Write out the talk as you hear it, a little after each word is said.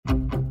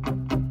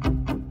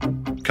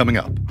coming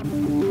up.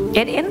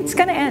 It's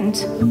going to end.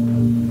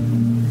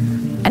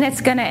 And it's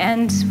going to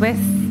end with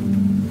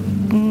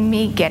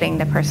me getting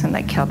the person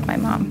that killed my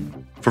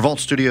mom. For Vault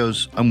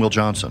Studios, I'm Will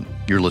Johnson.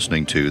 You're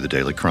listening to The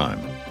Daily Crime.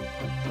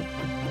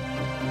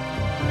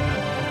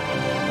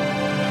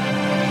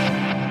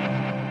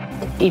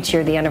 Each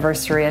year the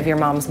anniversary of your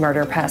mom's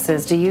murder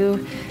passes. Do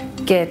you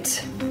get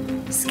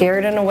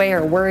scared in a way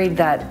or worried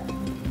that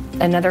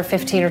another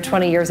 15 or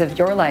 20 years of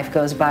your life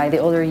goes by, the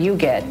older you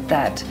get,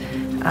 that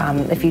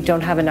if you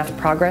don't have enough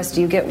progress, do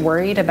you get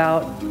worried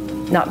about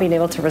not being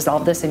able to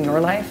resolve this in your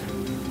life?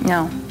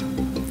 No.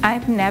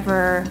 I've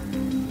never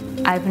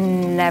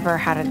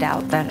had a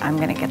doubt that I'm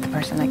going to get the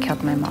person that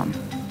killed my mom.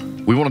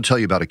 We want to tell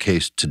you about a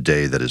case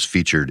today that is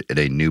featured in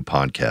a new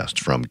podcast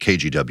from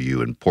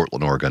KGW in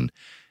Portland, Oregon,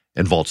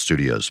 and Vault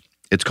Studios.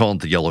 It's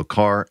called The Yellow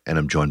Car, and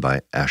I'm joined by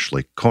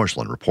Ashley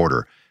Korsland,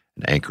 reporter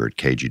and anchor at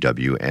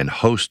KGW and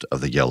host of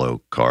The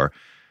Yellow Car.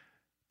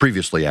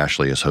 Previously,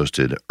 Ashley has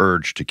hosted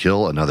Urge to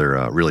Kill,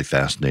 another really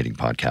fascinating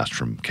podcast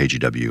from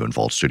KGW and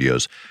Vault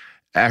Studios.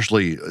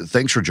 Ashley,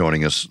 thanks for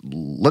joining us.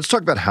 Let's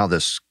talk about how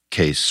this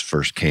case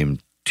first came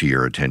to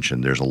your attention.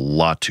 There's a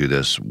lot to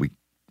this. We're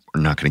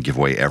not going to give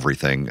away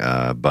everything,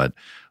 but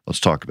let's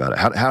talk about it.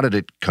 How did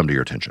it come to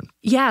your attention?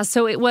 Yeah,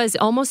 so it was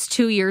almost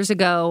 2 years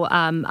ago.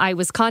 I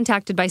was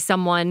contacted by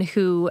someone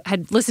who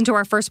had listened to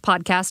our first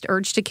podcast,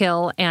 Urge to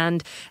Kill,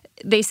 and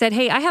they said,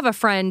 hey, I have a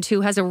friend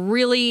who has a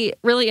really,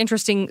 really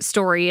interesting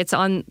story. It's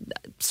on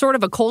sort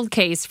of a cold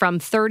case from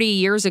 30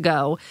 years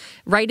ago,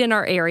 right in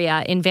our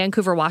area in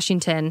Vancouver,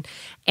 Washington.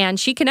 And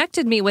she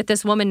connected me with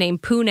this woman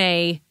named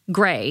Pune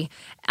Gray.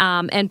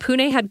 And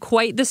Pune had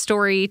quite the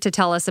story to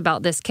tell us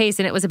about this case,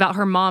 and it was about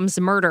her mom's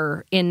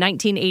murder in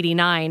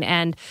 1989.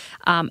 And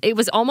it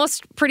was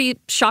almost pretty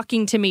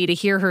shocking to me to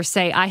hear her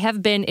say, I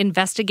have been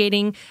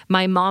investigating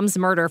my mom's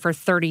murder for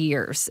 30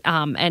 years.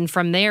 And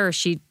from there,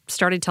 she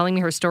started telling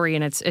me her story,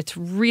 and it's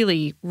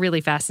really,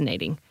 really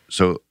fascinating.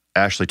 So,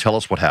 Ashley, tell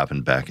us what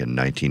happened back in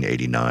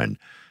 1989,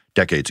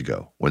 decades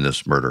ago, when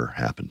this murder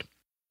happened.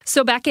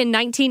 So back in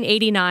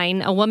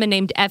 1989, a woman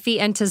named Effie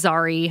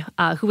Entezari,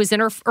 who was in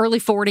her early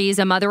 40s,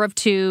 a mother of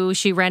two,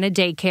 she ran a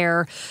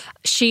daycare.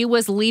 She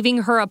was leaving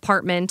her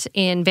apartment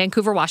in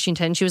Vancouver,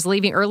 Washington. She was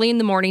leaving early in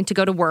the morning to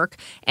go to work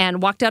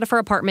and walked out of her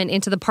apartment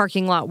into the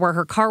parking lot where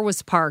her car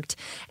was parked.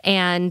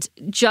 And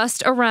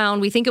just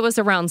around, we think it was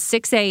around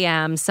 6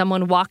 a.m.,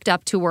 someone walked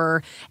up to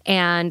her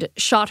and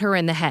shot her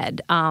in the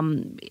head.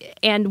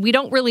 And we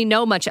don't really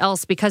know much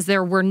else because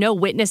there were no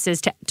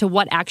witnesses to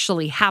what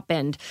actually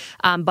happened.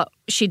 But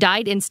she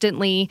died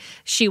instantly.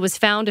 She was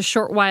found a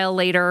short while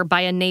later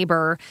by a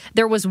neighbor.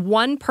 There was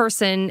one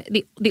person,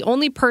 the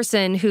only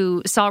person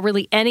who saw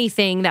really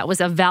anything that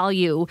was of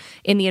value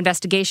in the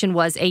investigation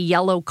was a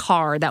yellow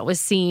car that was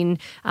seen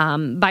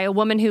by a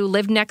woman who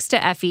lived next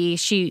to Effie.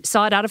 She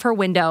saw it out of her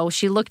window.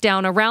 She looked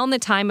down around the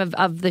time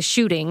of the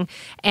shooting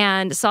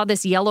and saw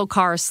this yellow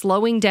car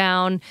slowing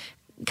down,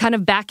 kind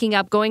of backing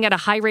up, going at a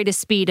high rate of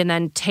speed, and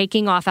then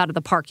taking off out of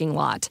the parking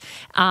lot.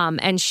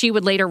 And she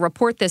would later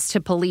report this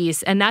to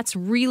police, and that's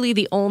really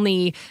the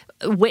only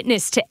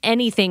witness to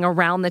anything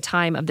around the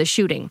time of the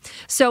shooting.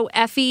 So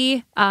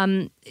Effie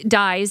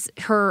dies.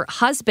 Her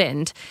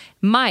husband,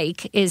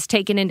 Mike, is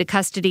taken into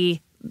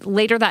custody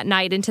later that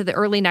night into the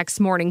early next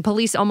morning.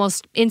 Police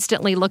almost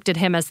instantly looked at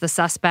him as the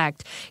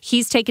suspect.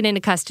 He's taken into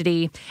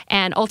custody,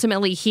 and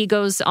ultimately he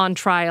goes on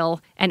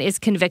trial and is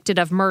convicted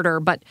of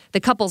murder. But the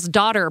couple's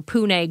daughter,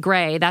 Pune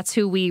Gray, that's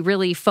who we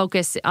really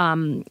focus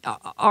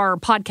our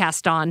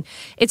podcast on.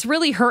 It's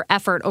really her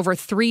effort over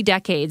 3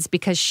 decades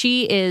because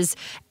she is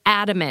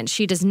adamant.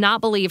 She does not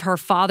believe her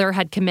father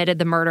had committed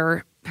the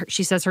murder.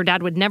 She says her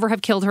dad would never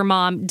have killed her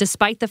mom,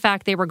 despite the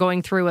fact they were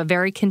going through a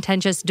very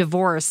contentious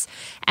divorce.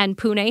 And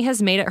Pune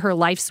has made it her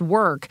life's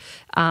work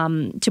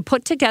to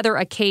put together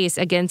a case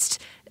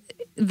against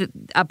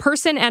a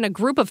person and a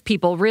group of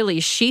people, really,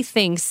 she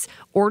thinks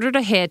ordered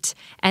a hit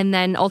and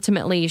then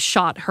ultimately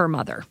shot her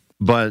mother.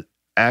 But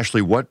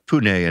Ashley, what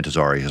Pune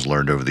Entezari has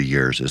learned over the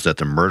years is that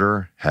the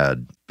murder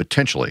had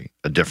potentially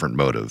a different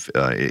motive,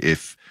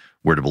 if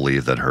we're to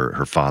believe that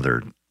her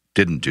father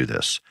didn't do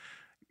this.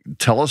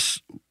 Tell us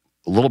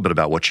a little bit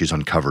about what she's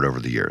uncovered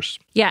over the years.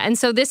 Yeah, and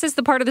so this is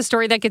the part of the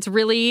story that gets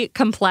really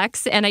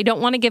complex, and I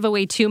don't want to give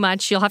away too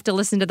much. You'll have to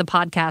listen to the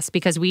podcast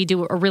because we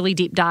do a really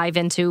deep dive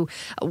into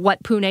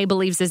what Pune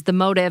believes is the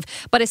motive.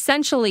 But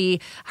essentially,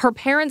 her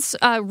parents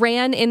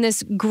ran in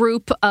this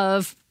group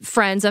of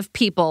friends, of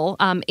people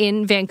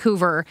in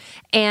Vancouver,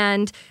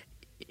 and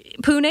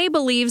Pune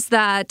believes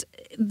that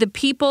the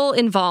people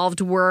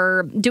involved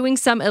were doing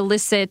some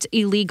illicit,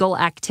 illegal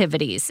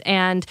activities.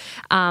 And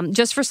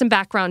just for some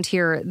background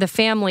here, the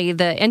family,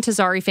 the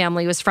Entezari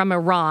family, was from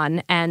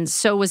Iran, and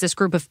so was this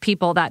group of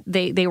people that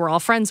they were all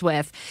friends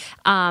with.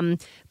 Pune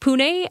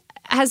Pune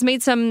has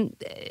made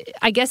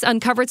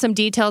uncovered some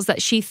details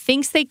that she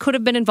thinks they could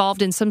have been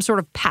involved in some sort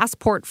of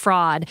passport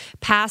fraud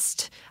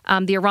past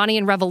the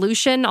Iranian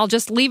Revolution. I'll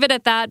just leave it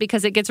at that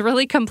because it gets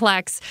really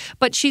complex.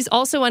 But she's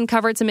also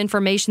uncovered some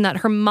information that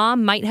her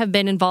mom might have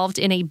been involved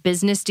in a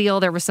business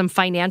deal. There was some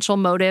financial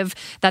motive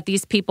that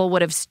these people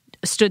would have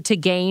stood to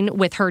gain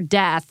with her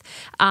death.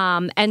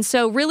 And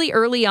so really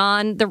early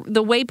on,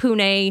 the way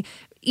Pune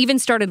even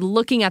started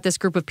looking at this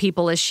group of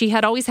people is she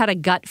had always had a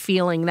gut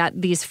feeling that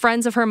these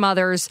friends of her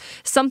mother's,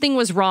 something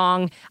was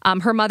wrong.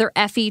 Her mother,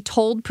 Effie,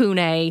 told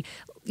Pune,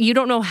 you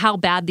don't know how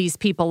bad these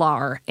people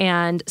are.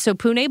 And so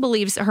Pune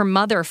believes her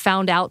mother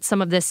found out some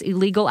of this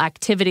illegal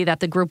activity that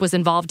the group was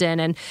involved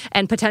in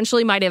and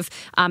potentially might have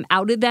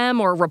outed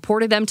them or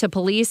reported them to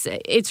police.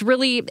 It's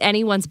really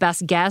anyone's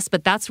best guess,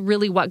 but that's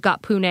really what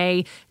got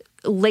Pune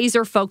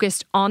laser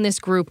focused on this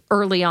group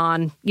early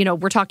on.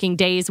 We're talking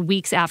days,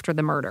 weeks after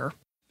the murder.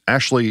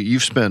 Ashley,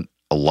 you've spent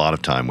a lot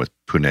of time with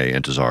Pune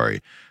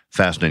Intezari.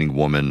 Fascinating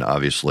woman,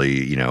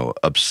 obviously,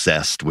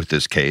 obsessed with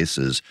this case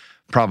is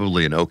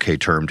probably an okay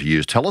term to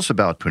use. Tell us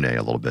about Pune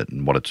a little bit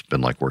and what it's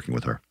been like working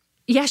with her.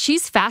 Yeah,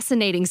 she's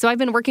fascinating. So I've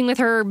been working with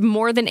her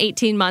more than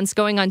 18 months,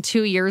 going on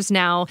 2 years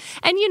now.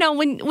 And,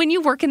 when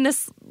you work in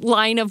this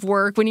line of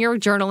work, when you're a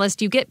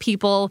journalist, you get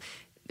people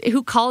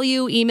who call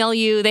you, email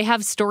you, they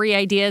have story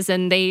ideas,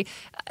 and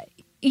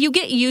you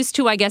get used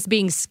to, I guess,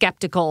 being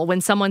skeptical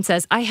when someone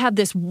says, I have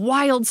this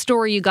wild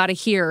story you got to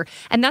hear.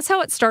 And that's how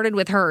it started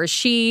with her.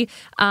 She,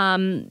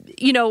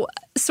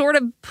 sort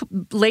of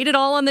laid it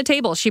all on the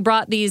table. She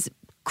brought these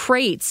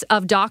crates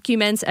of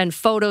documents and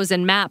photos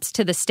and maps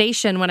to the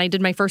station when I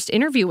did my first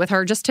interview with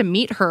her just to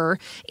meet her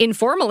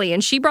informally.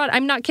 And she brought,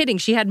 I'm not kidding,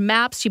 she had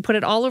maps, she put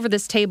it all over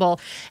this table.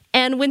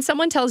 And when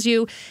someone tells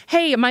you,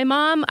 hey, my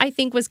mom, I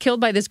think, was killed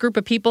by this group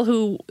of people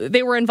who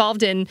they were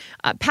involved in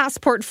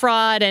passport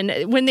fraud.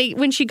 And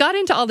when she got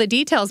into all the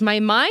details, my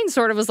mind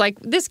sort of was like,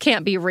 this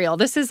can't be real.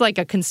 This is like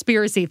a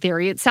conspiracy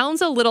theory. It sounds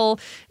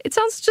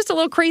just a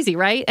little crazy,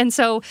 right? And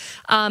so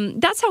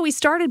that's how we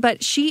started.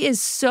 But she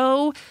is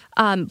so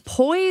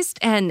poised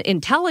and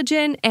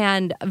intelligent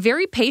and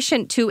very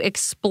patient to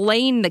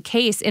explain the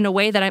case in a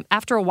way that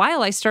after a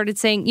while I started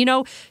saying,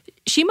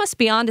 she must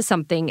be onto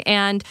something.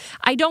 And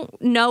I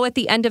don't know at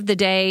the end of the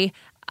day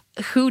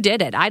who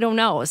did it. I don't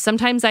know.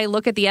 Sometimes I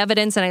look at the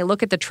evidence and I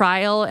look at the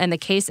trial and the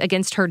case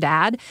against her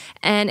dad,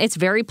 and it's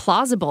very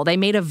plausible. They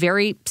made a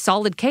very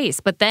solid case.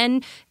 But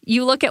then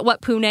you look at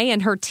what Pune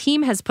and her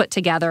team has put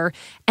together,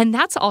 and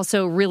that's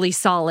also really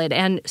solid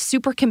and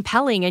super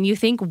compelling. And you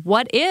think,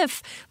 what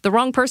if the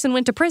wrong person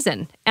went to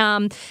prison?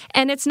 And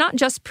it's not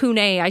just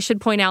Pune. I should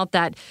point out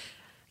that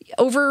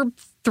over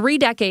 3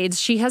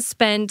 decades, she has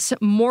spent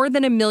more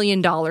than $1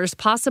 million,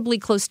 possibly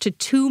close to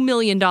 $2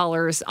 million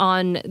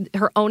on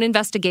her own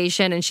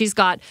investigation. And she's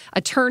got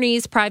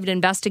attorneys, private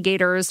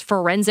investigators,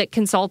 forensic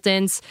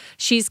consultants.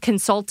 She's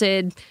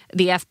consulted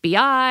the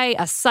FBI,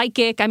 a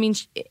psychic. I mean,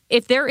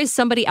 if there is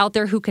somebody out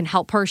there who can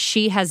help her,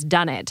 she has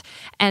done it.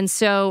 And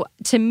so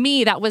to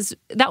me, that was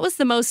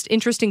the most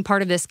interesting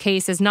part of this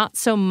case, is not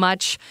so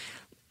much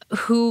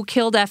who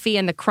killed Effie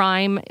and the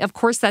crime. Of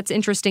course, that's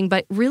interesting,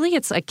 but really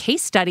it's a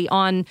case study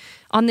on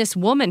this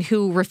woman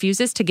who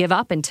refuses to give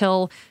up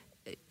until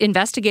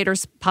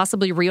investigators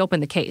possibly reopen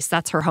the case.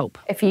 That's her hope.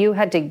 If you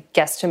had to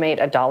guesstimate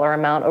a dollar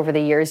amount over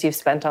the years you've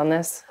spent on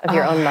this, of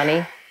your own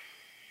money?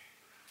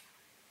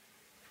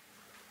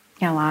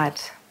 A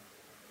lot.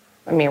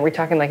 I mean, are we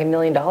talking like $1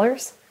 million?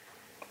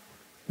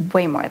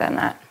 Way more than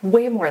that.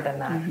 Way more than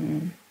that.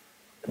 Mm-hmm.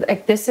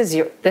 Like, this is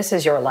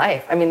your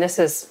life. I mean, this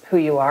is who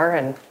you are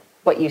and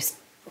what you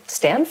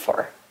stand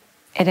for.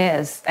 It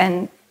is.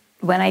 And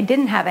when I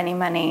didn't have any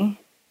money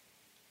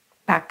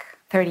back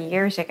 30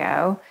 years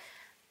ago,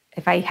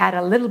 if I had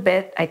a little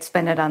bit, I'd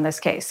spend it on this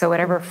case. So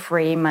whatever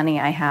free money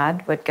I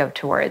had would go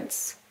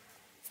towards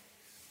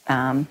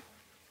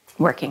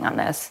working on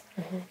this.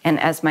 Mm-hmm. And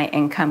as my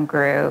income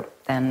grew,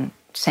 then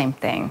same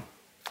thing.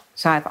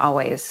 So I've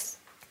always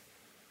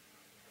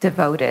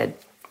devoted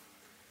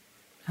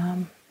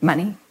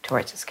money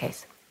towards this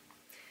case.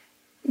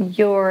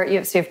 You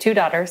have 2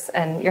 daughters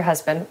and your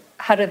husband.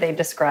 How do they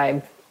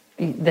describe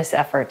this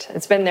effort?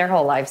 It's been their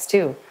whole lives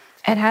too.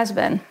 It has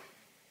been.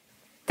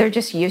 They're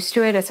just used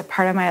to it. It's a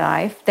part of my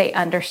life. They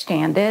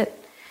understand it.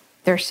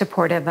 They're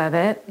supportive of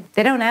it.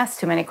 They don't ask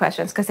too many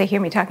questions because they hear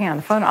me talking on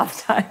the phone all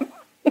the time.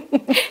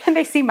 And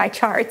they see my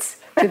charts.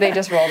 Do they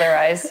just roll their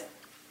eyes?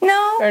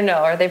 No. Or no?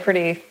 Are they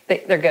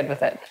they're good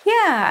with it?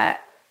 Yeah,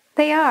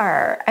 they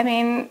are. I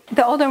mean,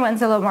 the older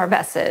one's a little more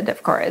vested,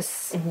 of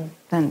course,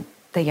 than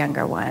the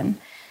younger one.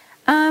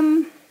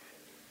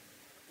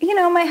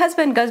 My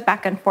husband goes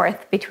back and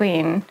forth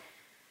between,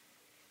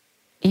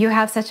 you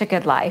have such a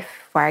good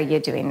life, why are you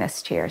doing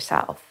this to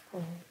yourself?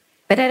 Mm-hmm.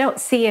 But I don't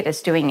see it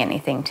as doing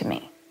anything to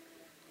me.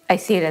 I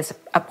see it as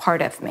a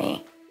part of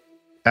me.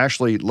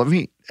 Ashley, let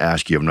me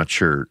ask you, I'm not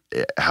sure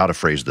how to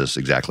phrase this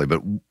exactly,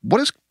 but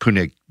what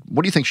do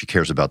you think she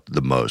cares about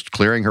the most?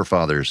 Clearing her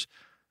father's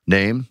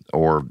name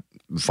or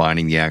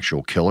finding the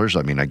actual killers?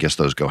 I mean, I guess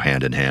those go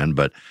hand in hand,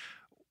 but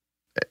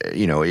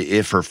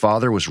if her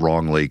father was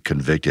wrongly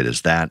convicted,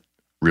 is that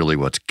really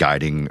what's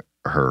guiding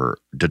her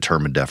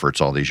determined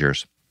efforts all these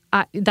years?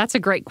 That's a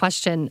great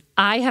question.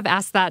 I have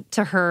asked that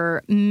to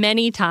her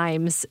many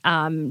times,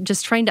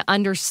 just trying to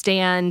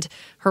understand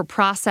her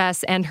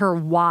process and her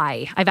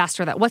why. I've asked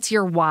her that. What's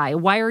your why?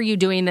 Why are you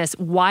doing this?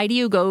 Why do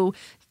you go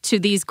to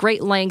these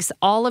great lengths,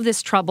 all of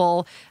this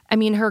trouble? I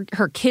mean, her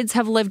kids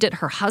have lived it.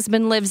 Her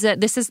husband lives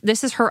it. This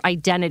is her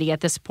identity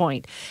at this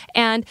point.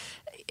 And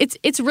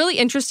it's really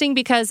interesting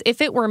because if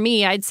it were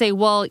me, I'd say,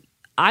 well,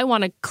 I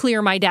want to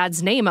clear my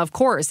dad's name, of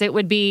course.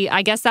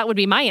 I guess that would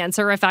be my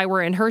answer if I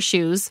were in her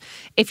shoes,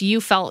 if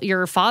you felt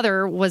your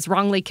father was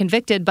wrongly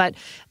convicted. But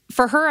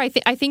for her, I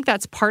think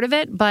that's part of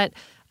it. But,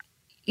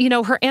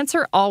 her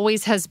answer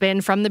always has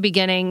been from the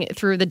beginning,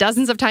 through the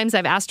dozens of times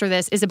I've asked her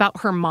this, is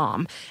about her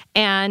mom.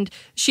 And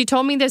she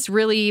told me this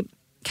really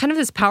kind of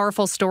this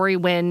powerful story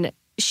when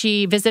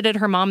she visited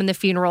her mom in the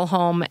funeral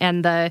home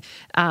and the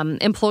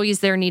employees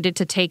there needed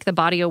to take the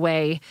body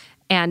away.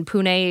 And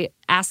Pune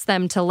asked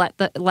them to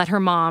let her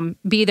mom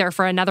be there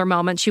for another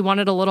moment. She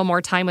wanted a little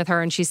more time with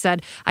her. And she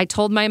said, I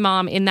told my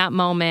mom in that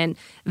moment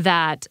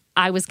that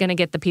I was going to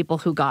get the people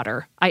who got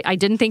her. I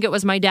didn't think it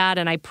was my dad.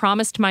 And I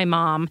promised my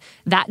mom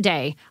that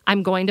day,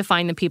 I'm going to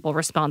find the people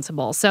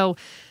responsible. So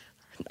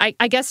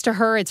I guess to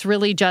her, it's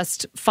really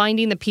just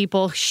finding the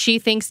people she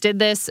thinks did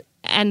this.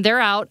 And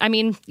they're out. I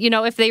mean,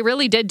 if they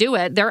really did do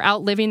it, they're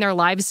out living their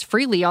lives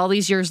freely all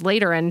these years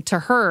later. And to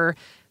her,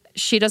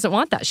 she doesn't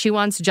want that. She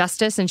wants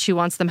justice and she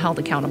wants them held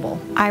accountable.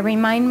 I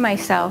remind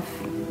myself,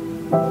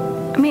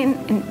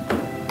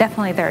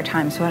 definitely there are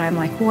times when I'm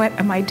like, what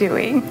am I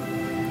doing?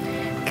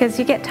 Because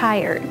you get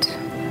tired.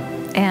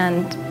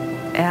 And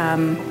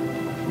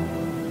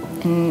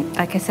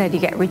like I said, you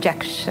get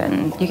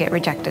rejection. You get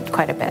rejected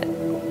quite a bit.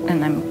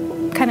 And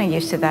I'm kind of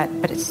used to that,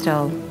 but I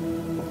still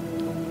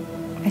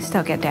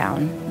get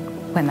down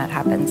when that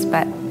happens.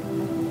 But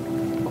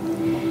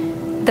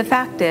the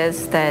fact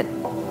is that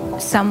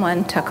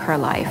someone took her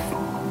life,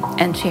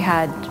 and she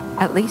had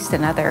at least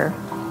another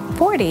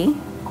 40,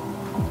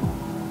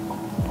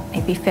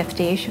 maybe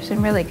 50. She was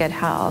in really good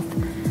health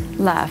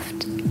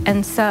left.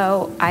 And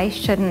so I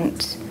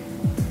shouldn't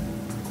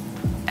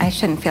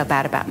feel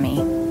bad about me.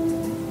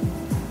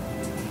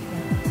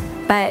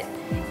 But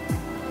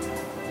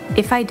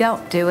if I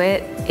don't do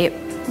it, it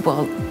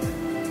will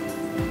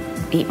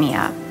beat me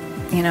up.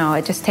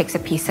 It just takes a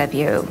piece of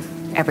you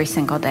every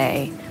single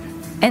day.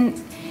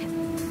 And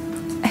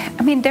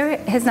there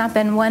has not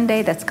been one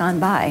day that's gone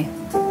by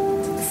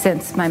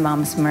since my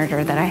mom's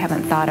murder that I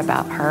haven't thought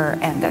about her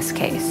and this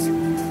case.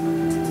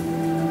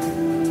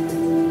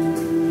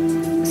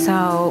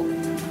 So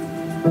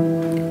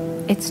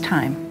it's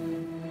time.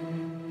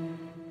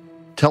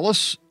 Tell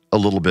us a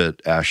little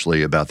bit,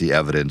 Ashley, about the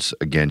evidence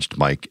against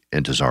Mike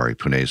Intizari,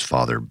 Pune's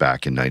father,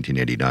 back in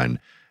 1989.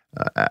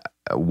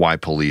 Why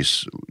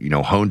police,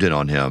 honed in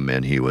on him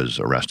and he was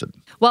arrested.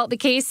 Well, the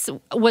case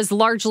was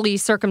largely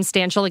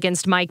circumstantial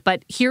against Mike,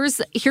 but here's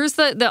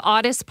the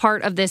oddest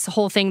part of this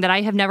whole thing that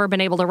I have never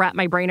been able to wrap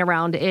my brain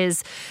around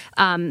is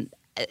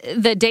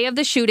the day of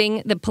the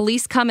shooting, the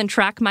police come and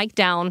track Mike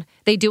down.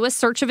 They do a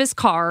search of his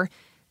car.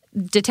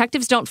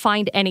 Detectives don't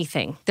find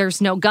anything.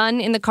 There's no gun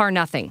in the car,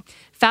 nothing.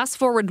 Fast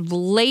forward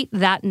late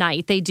that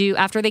night,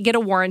 after they get a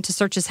warrant to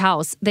search his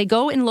house, they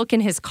go and look in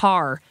his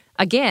car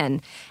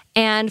again.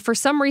 And for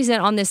some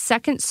reason, on this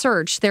second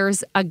search,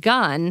 there's a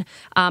gun,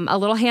 a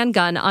little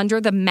handgun,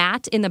 under the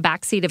mat in the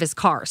backseat of his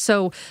car.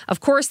 So, of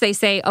course, they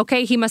say,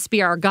 okay, he must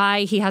be our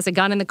guy. He has a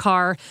gun in the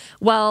car.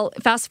 Well,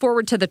 fast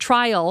forward to the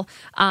trial.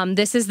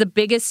 This is the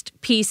biggest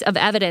piece of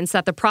evidence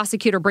that the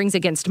prosecutor brings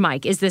against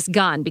Mike, is this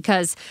gun,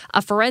 because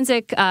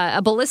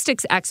a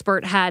ballistics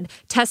expert had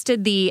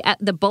tested the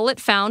bullet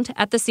found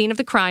at the scene of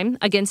the crime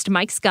against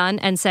Mike's gun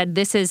and said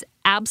this is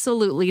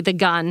absolutely the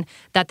gun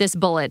that this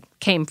bullet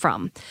came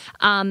from.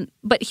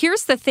 But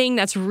here's the thing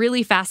that's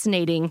really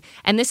fascinating,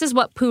 and this is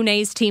what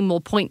Pune's team will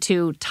point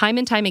to time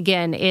and time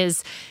again,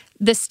 is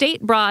the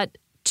state brought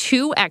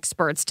 2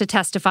 experts to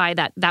testify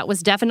that that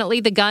was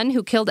definitely the gun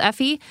who killed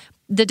Effie.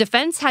 The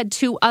defense had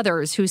 2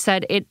 others who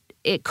said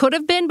it could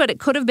have been, but it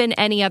could have been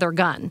any other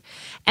gun.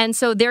 And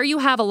so there you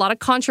have a lot of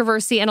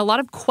controversy and a lot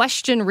of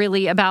question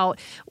really about,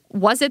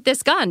 was it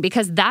this gun?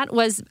 Because that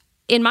was,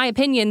 in my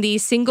opinion, the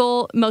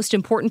single most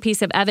important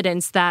piece of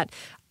evidence that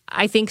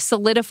I think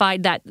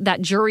solidified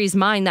that jury's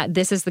mind that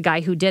this is the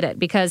guy who did it,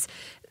 because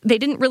they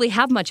didn't really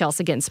have much else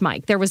against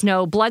Mike. There was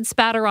no blood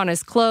spatter on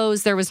his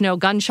clothes. There was no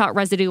gunshot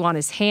residue on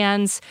his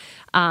hands.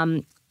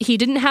 He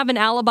didn't have an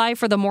alibi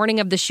for the morning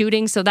of the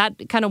shooting, so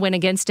that kind of went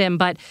against him.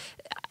 But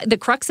the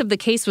crux of the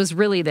case was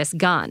really this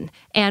gun.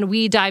 And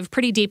we dive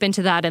pretty deep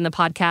into that in the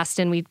podcast,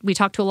 and we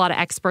talked to a lot of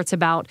experts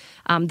about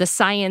the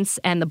science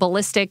and the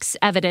ballistics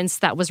evidence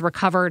that was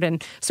recovered.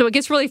 And so it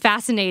gets really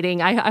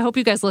fascinating. I hope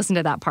you guys listen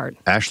to that part.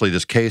 Ashley,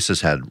 this case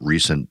has had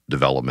recent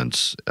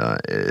developments.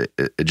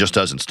 It just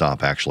doesn't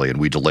stop, actually,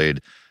 and we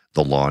delayed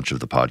the launch of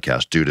the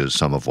podcast due to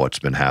some of what's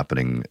been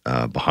happening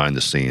behind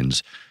the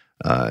scenes.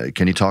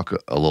 Can you talk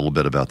a little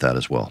bit about that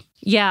as well?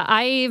 Yeah,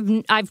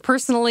 I've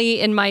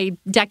personally, in my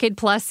decade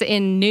plus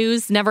in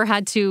news, never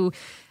had to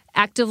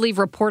actively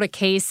report a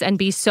case and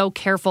be so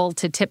careful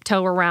to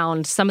tiptoe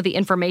around some of the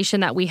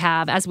information that we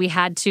have as we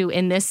had to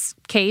in this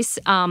case.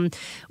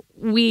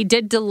 We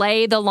did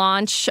delay the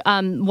launch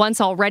once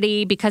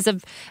already because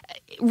of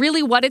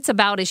really what it's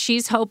about is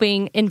she's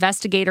hoping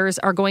investigators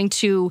are going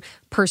to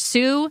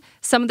pursue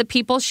some of the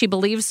people she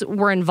believes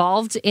were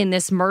involved in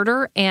this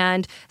murder.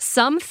 And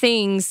some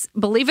things,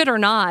 believe it or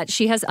not,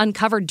 she has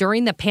uncovered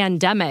during the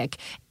pandemic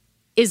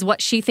is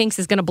what she thinks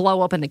is going to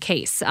blow open the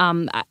case.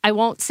 I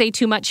won't say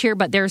too much here,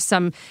 but there's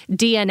some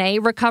DNA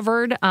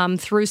recovered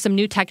through some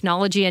new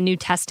technology and new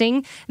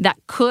testing that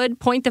could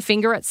point the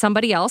finger at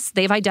somebody else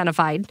they've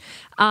identified.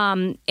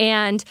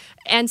 And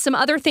some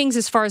other things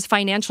as far as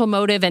financial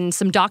motive and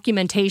some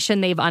documentation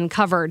they've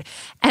uncovered.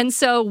 And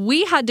so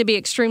we had to be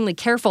extremely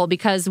careful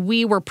because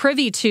we were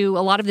privy to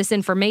a lot of this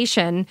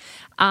information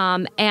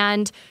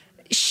and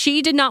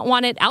she did not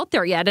want it out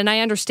there yet, and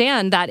I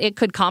understand that it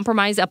could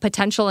compromise a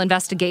potential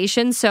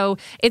investigation. So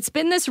it's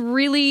been this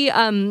really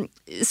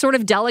sort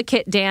of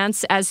delicate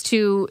dance as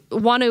to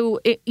want to,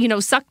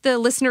 suck the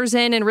listeners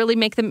in and really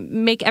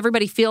make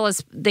everybody feel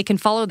as they can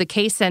follow the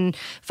case and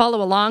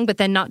follow along, but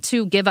then not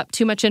to give up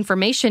too much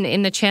information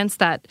in the chance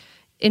that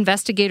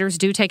investigators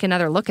do take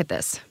another look at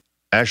this.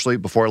 Ashley,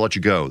 before I let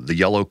you go, the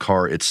yellow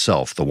car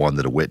itself, the one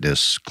that a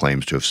witness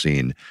claims to have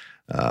seen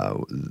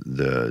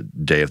the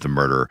day of the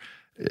murder,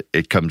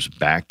 it comes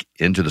back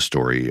into the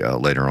story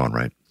later on,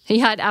 right?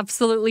 Yeah, it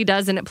absolutely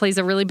does, and it plays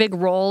a really big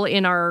role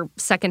in our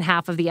second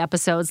half of the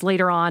episodes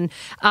later on.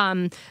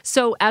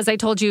 So as I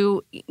told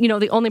you,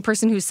 the only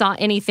person who saw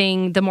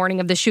anything the morning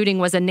of the shooting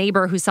was a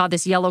neighbor who saw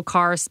this yellow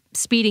car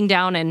slowing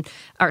down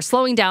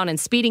and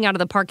speeding out of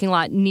the parking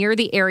lot near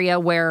the area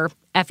where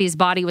Effie's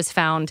body was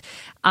found.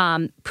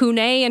 Pune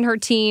and her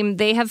team,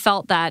 they have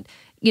felt that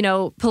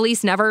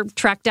police never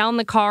tracked down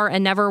the car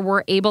and never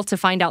were able to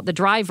find out the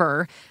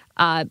driver.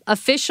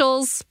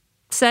 Officials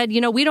said,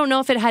 we don't know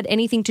if it had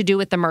anything to do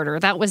with the murder.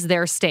 That was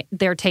their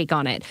take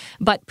on it.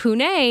 But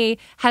Pune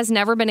has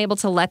never been able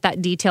to let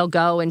that detail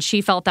go, and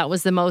she felt that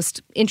was the most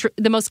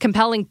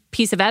compelling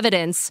piece of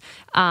evidence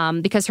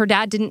because her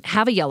dad didn't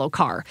have a yellow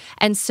car.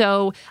 And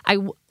so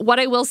what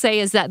I will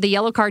say is that the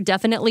yellow car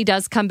definitely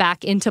does come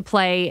back into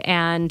play,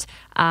 and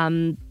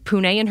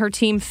Pune and her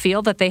team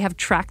feel that they have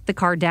tracked the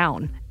car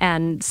down.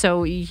 And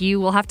so you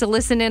will have to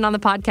listen in on the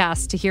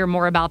podcast to hear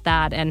more about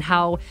that and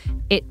how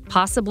it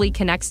possibly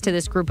connects to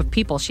this group of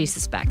people she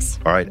suspects.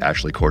 All right,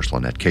 Ashley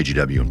Korsland at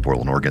KGW in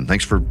Portland, Oregon.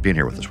 Thanks for being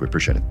here with us. We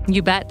appreciate it.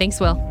 You bet. Thanks,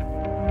 Will.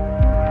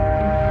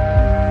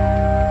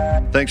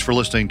 Thanks for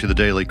listening to The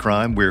Daily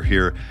Crime. We're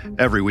here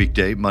every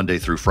weekday, Monday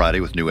through Friday,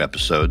 with new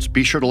episodes.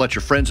 Be sure to let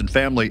your friends and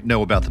family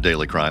know about The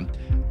Daily Crime.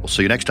 We'll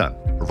see you next time.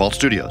 For Vault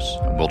Studios,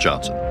 I'm Will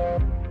Johnson.